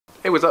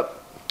what's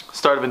up?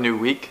 Start of a new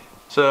week.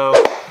 So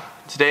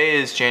today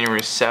is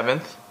January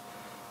 7th.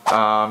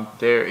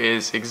 There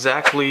is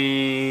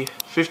exactly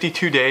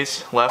 52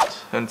 days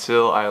left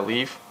until I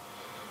leave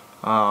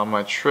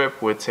my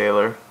trip with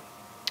Taylor,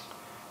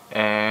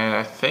 and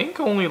I think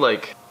only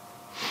like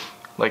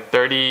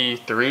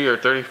 33 or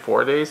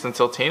 34 days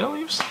until Tina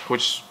leaves,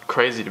 which is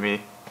crazy to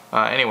me.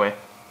 Anyway,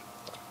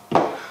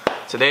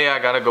 today I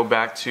gotta go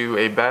back to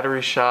a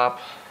battery shop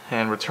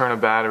and return a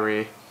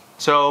battery.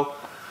 So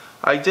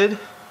I did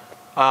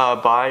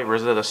buy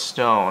Rosetta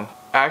Stone.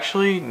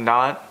 Actually,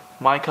 not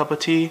my cup of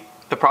tea.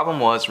 The problem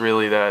was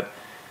really that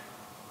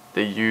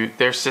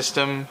their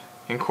system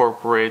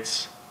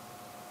incorporates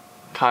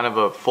kind of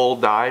a full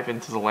dive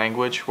into the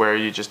language where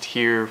you just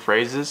hear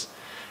phrases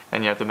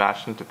and you have to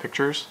match them to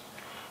pictures.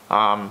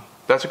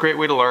 That's a great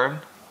way to learn,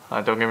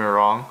 don't get me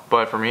wrong,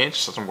 but for me it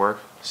just doesn't work.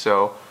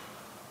 So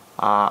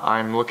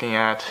I'm looking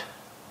at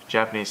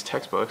Japanese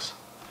textbooks,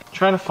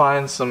 trying to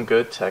find some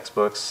good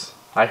textbooks.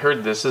 I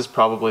heard this is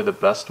probably the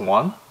best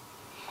one,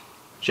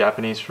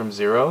 Japanese from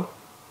Zero,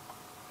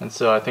 and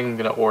so I think I'm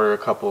gonna order a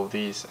couple of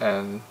these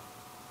and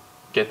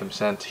get them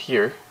sent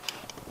here.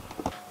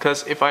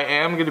 Because if I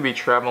am gonna be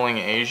traveling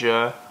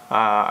Asia,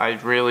 I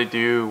really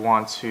do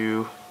want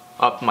to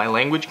up my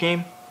language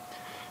game,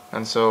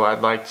 and so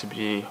I'd like to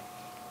be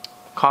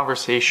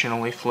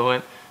conversationally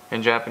fluent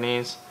in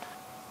Japanese.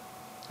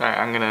 Alright,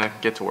 I'm gonna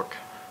get to work.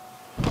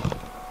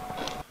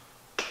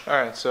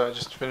 Alright, so I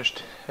just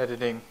finished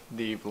editing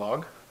the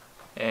vlog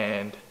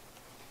and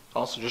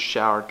also just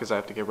showered because I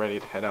have to get ready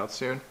to head out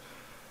soon.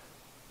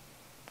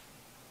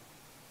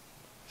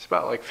 It's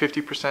about like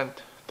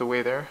 50% the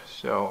way there,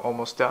 so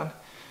almost done.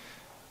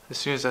 As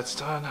soon as that's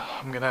done,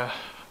 I'm gonna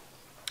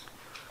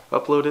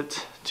upload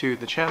it to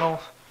the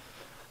channel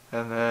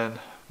and then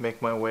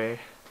make my way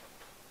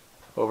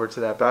over to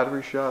that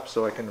battery shop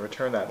so I can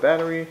return that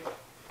battery.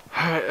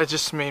 Alright, I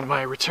just made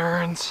my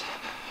returns,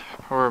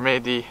 or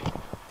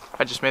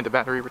I just made the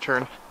battery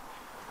return.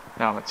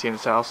 Now I'm at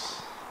Tina's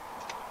house.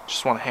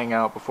 Just want to hang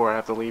out before I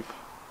have to leave.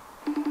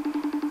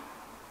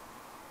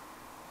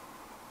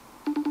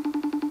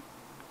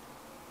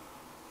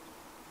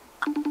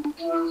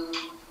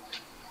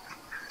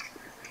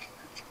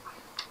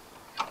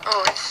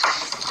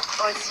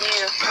 Oh, it's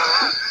you.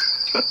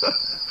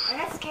 I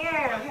got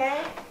scared,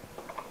 okay?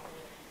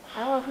 I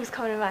don't know who's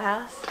coming to my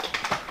house.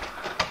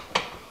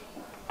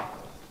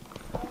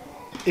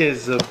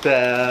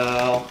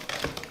 Isabel.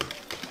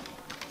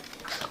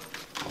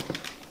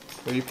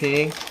 Are you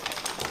peeing?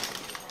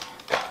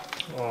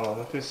 Oh,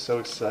 look who's so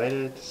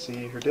excited to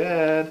see her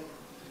dad.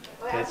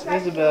 It's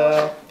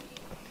Isabel.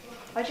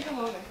 Why'd you come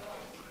over?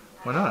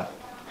 Why not?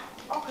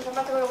 Oh, because I'm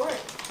about to go to work.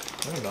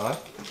 No, you're not.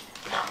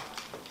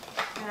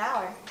 In an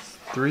hour.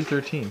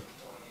 3:13.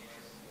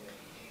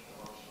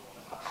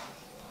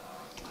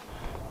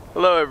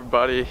 Hello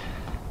everybody.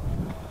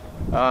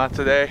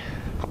 Today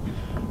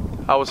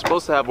I was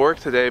supposed to have work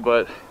today,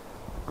 but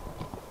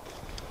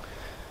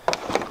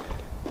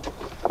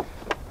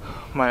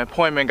my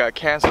appointment got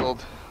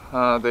canceled.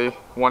 They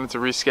wanted to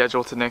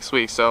reschedule to next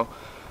week, so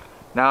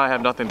now I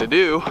have nothing to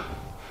do.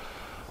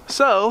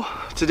 So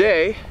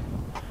today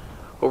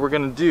what we're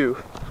gonna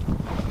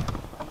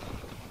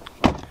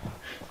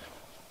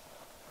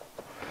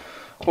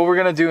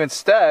do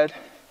instead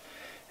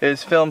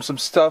is film some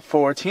stuff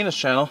for Tina's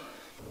channel.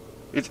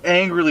 It's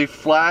angrily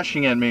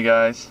flashing at me,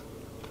 guys.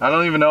 I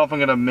don't even know if I'm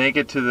gonna make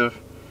it to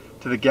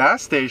the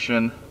gas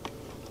station.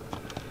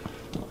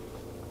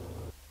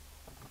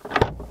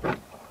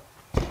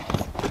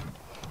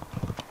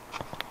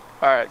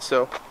 Alright,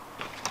 so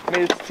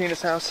made it to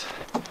Tina's house.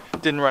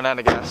 Didn't run out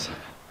of gas,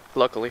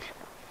 luckily.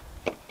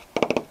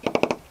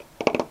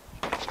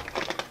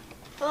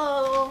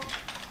 Hello.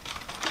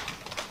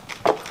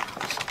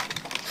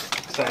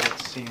 Excited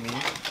to see me,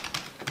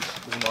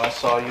 even though I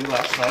saw you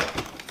last night.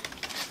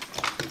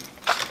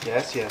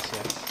 Yes.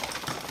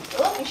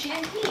 Look, she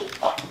didn't pee.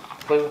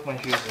 Play with my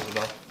shoes,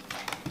 Isabel.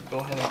 Go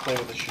ahead and play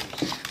with the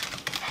shoes.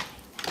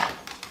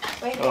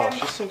 Wait, Oh,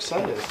 she's so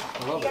excited.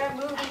 I love you it. gotta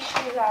move these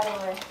shoes out of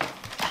the way.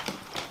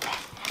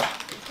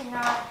 You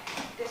cannot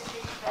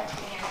disrespect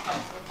the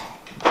ancestors.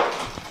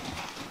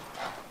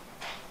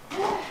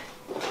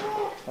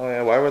 Oh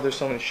yeah, why were there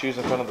so many shoes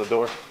in front of the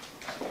door?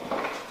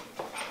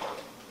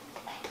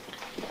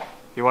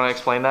 You want to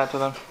explain that to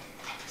them?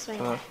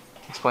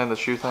 Explain the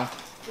shoe thing.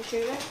 The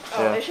shoe thing?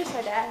 Oh, Yeah. it's just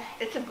my dad.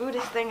 It's a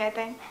Buddhist thing, I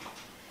think.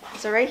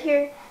 So right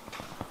here,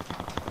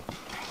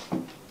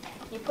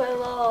 you put a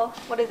little,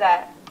 what is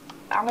that?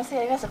 I'm gonna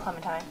say I guess a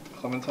clementine.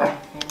 Clementine,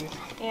 maybe?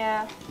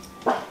 Yeah.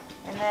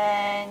 And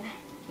then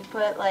you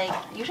put like,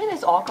 usually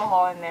there's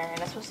alcohol in there, and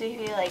it's supposed to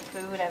be like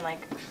food and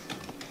like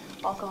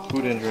alcohol.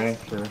 Food and drink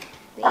for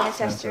the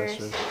ancestors.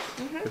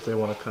 If they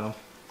want to come.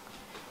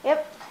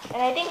 Yep.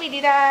 And I think we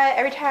do that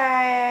every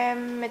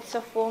time it's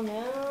a full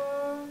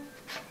moon.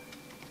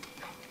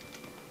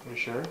 Are you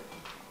sure?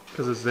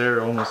 Because it's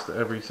there almost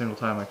every single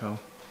time I come.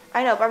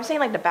 I know, but I'm saying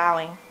like the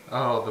bowing.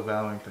 Oh, the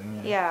bowing thing,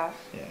 yeah. Yeah.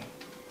 Yeah.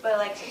 But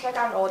like since I've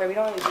gotten older, we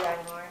don't really do that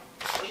anymore.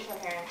 It's just my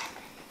parents.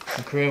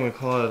 In Korean we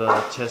call it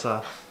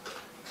chesa,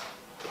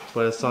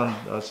 but it's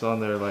on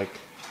their like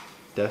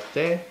death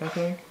day, I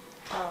think,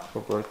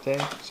 or birthday,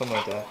 something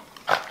like that.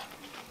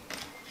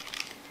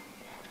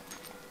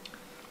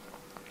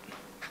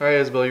 All right,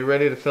 Isabel, you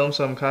ready to film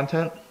some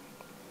content?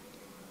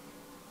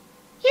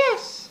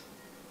 Yes.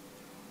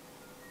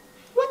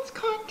 What's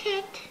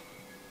content?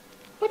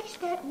 What is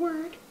that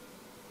word?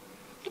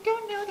 I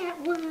don't know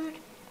that word.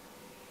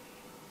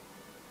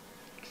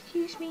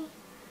 Excuse me.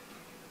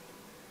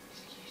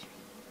 Excuse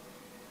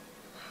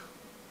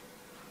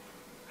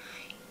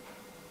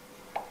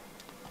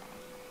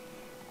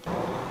me.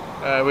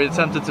 Alright, we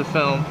attempted to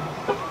film,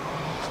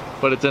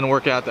 but it didn't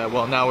work out that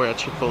well. Now we're at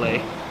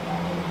Chick-fil-A.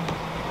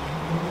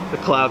 The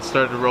clouds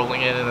started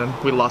rolling in and then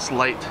we lost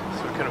light,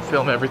 so we couldn't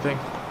film everything.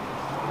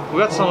 We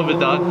got some of it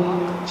done,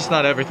 just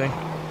not everything.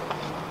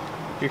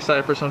 You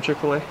excited for some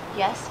Chick-fil-A?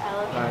 Yes, I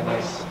love Alright,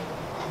 nice.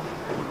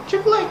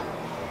 Chick-fil-A.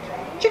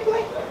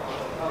 Chick-fil-A.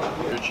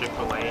 Your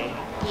Chick-fil-A.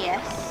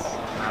 Yes.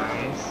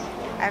 Nice.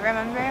 I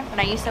remember when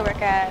I used to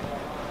work at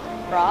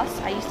Ross,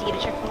 I used to eat a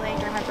Chick-fil-A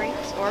during my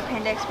breaks, or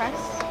Panda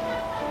Express.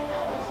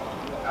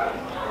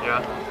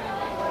 Yeah?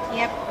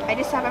 Yep, I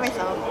just sat by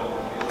myself.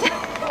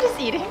 Just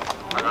eating.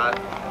 I got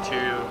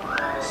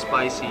 2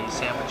 spicy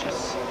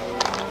sandwiches.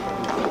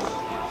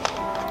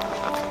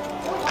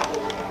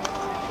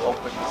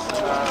 Open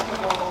this up.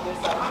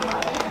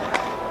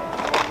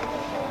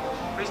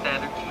 Pretty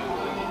standard.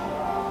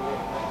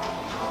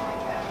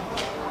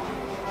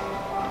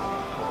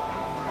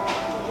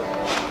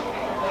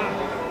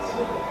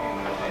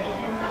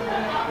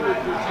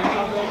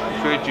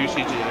 It's very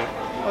juicy today.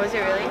 Oh, is it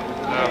really?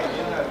 Yeah.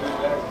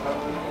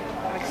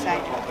 I'm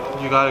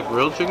excited. You got a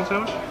grilled chicken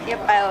sandwich? Yep,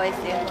 I always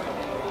do.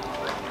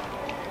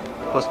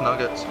 Plus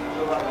nuggets.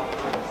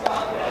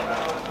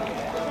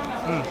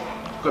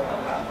 Good.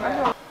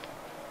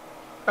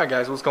 Alright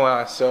guys, what's going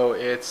on? So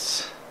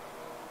it's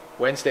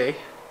Wednesday.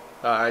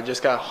 I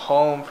just got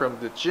home from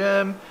the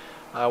gym.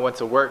 I went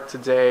to work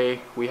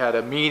today. We had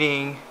a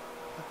meeting.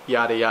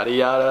 Yada yada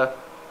yada.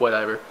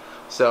 Whatever.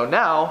 So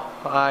now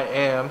I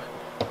am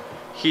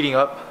heating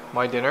up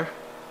my dinner.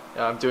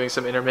 I'm doing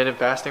some intermittent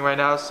fasting right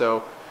now,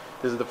 so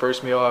this is the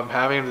first meal I'm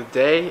having of the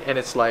day, and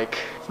it's like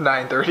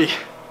 9:30,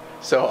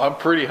 so I'm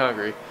pretty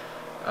hungry.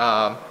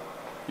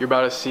 You're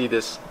about to see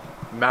this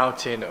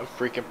mountain of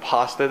freaking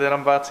pasta that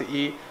I'm about to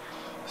eat.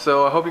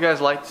 So I hope you guys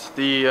liked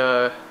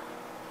the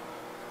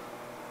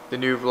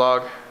new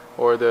vlog,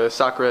 or the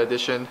Sakura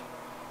edition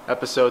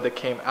episode that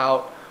came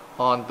out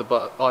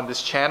on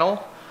this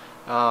channel.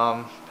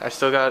 I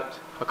still got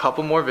a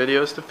couple more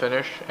videos to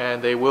finish,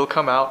 and they will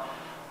come out.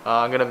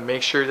 I'm gonna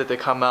make sure that they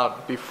come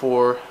out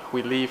before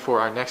we leave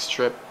for our next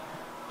trip.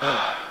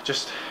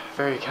 Just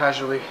very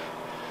casually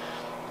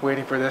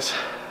waiting for this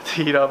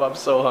to heat up. I'm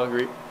so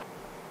hungry.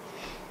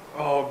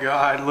 Oh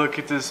god, look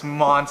at this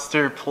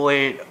monster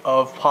plate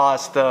of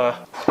pasta.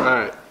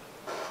 Alright,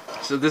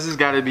 so this has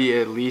got to be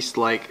at least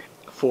like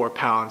 4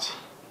 pounds.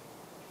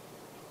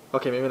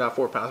 Okay, maybe not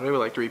 4 pounds, maybe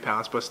like 3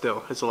 pounds, but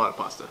still, it's a lot of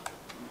pasta.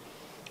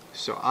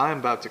 So I'm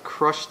about to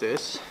crush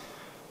this.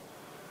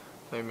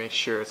 Let me make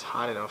sure it's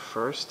hot enough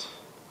first.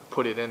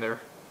 Put it in there.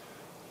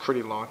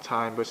 Pretty long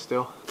time, but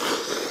still.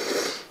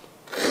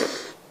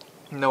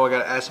 No, I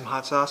gotta add some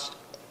hot sauce.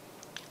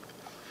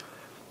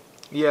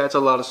 Yeah, it's a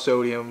lot of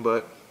sodium,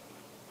 but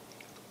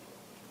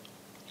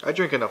I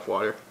drink enough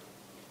water,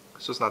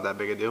 so it's not that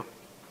big a deal.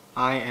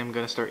 I am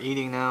gonna start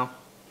eating now,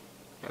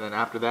 and then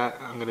after that,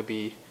 I'm gonna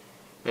be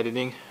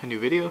editing a new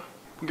video.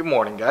 Good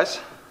morning, guys.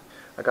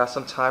 I got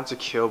some time to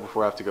kill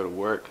before I have to go to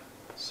work,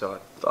 so I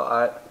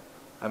thought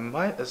I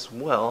might as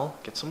well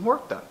get some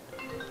work done.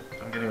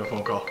 I'm getting a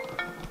phone call.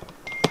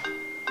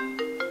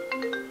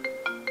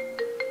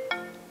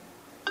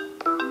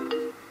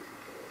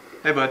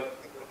 Hey, bud.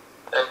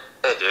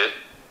 Hey, dude.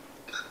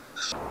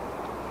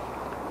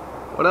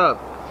 What up?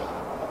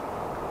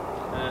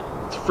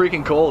 It's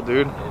freaking cold,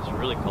 dude. It's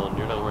really cold and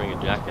you're not wearing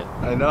a jacket.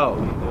 I know.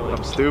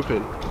 I'm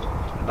stupid.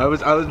 I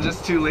was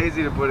just too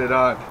lazy to put it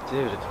on.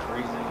 Dude, it's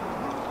freezing.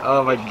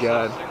 Oh my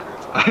god.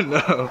 I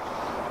know.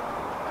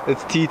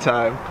 It's tea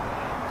time.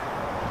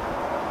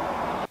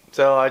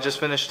 So I just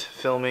finished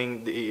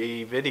filming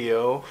the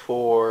video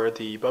for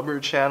the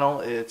Bubs channel.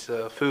 It's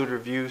a food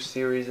review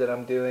series that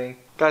I'm doing.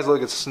 Guys,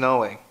 look, it's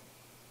snowing.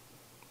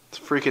 It's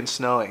freaking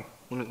snowing.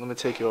 Let me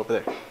take you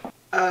over there.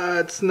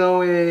 It's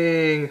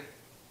snowing.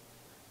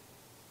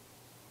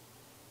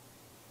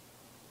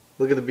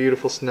 Look at the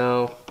beautiful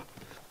snow.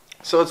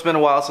 So it's been a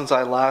while since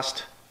I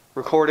last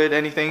recorded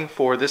anything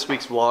for this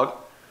week's vlog,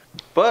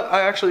 but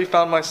I actually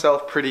found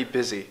myself pretty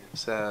busy.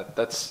 So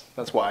that's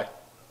why.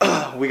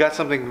 We got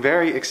something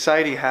very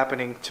exciting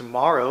happening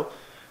tomorrow,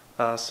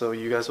 so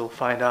you guys will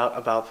find out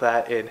about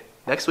that in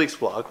next week's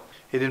vlog.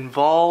 It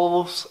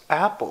involves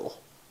Apple.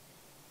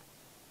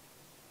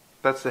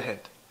 That's the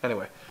hint.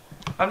 Anyway,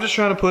 I'm just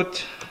trying to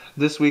put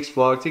this week's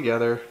vlog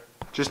together.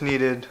 Just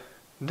needed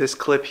this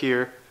clip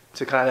here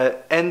to kind of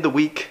end the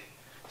week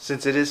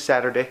since it is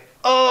Saturday.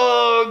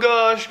 Oh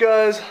gosh,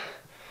 guys,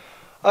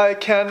 I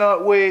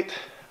cannot wait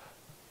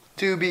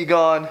to be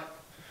gone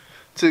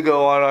to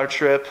go on our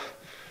trip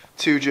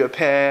to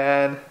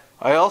Japan.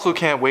 I also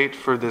can't wait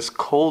for this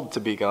cold to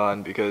be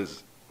gone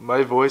because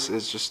my voice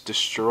is just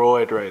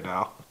destroyed right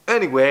now.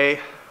 Anyway,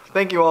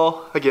 thank you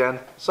all again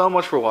so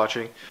much for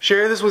watching.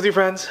 Share this with your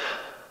friends.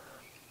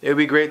 It would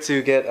be great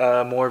to get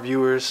more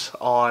viewers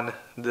on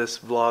this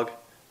vlog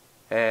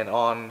and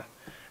on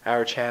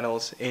our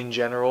channels in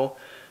general.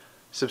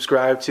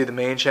 Subscribe to the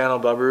main channel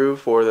Bubbaroo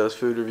for those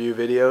food review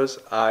videos.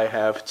 I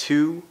have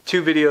two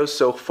videos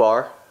so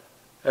far.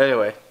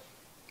 Anyway,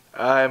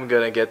 I'm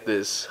gonna get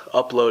this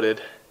uploaded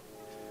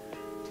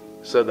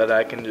so that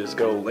I can just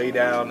go lay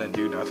down and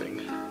do nothing.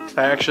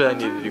 I need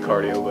to do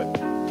cardio,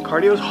 but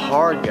cardio's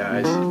hard,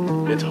 guys.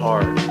 It's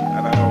hard.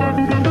 I don't know